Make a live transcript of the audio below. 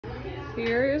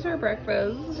Here is our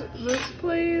breakfast. This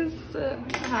place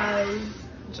has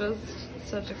just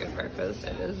such a good breakfast.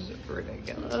 It is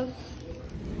ridiculous.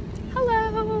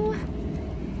 Hello!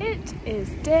 It is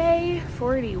day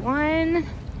 41,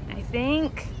 I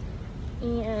think.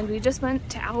 And we just went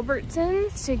to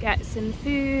Albertsons to get some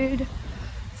food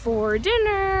for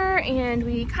dinner, and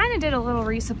we kind of did a little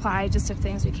resupply just of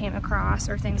things we came across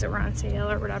or things that were on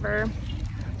sale or whatever.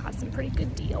 Got some pretty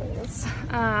good deals.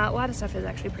 A lot of stuff is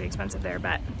actually pretty expensive there,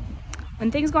 but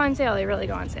when things go on sale, they really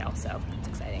go on sale, so it's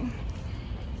exciting.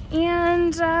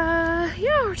 And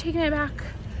yeah, we're taking it back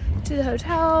to the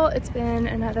hotel. It's been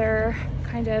another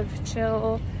kind of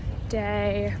chill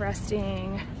day,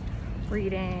 resting,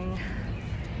 reading,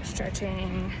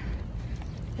 stretching,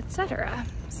 etc.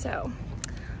 So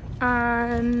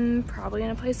I'm probably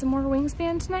gonna play some more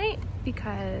Wingspan tonight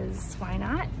because why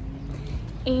not?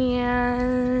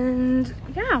 And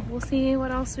yeah, we'll see what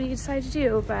else we decide to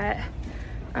do, but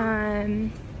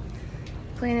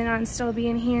planning on still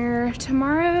being here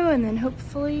tomorrow and then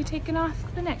hopefully taking off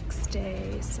the next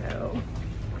day. So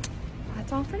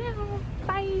that's all for now.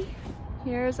 Bye.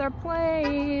 Here's our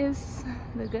place,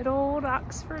 the good old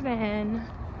Oxford Inn.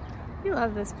 We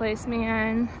love this place,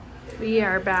 man. We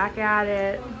are back at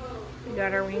it. We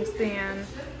got our Wingspan,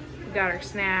 we got our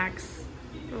snacks,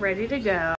 we're ready to go.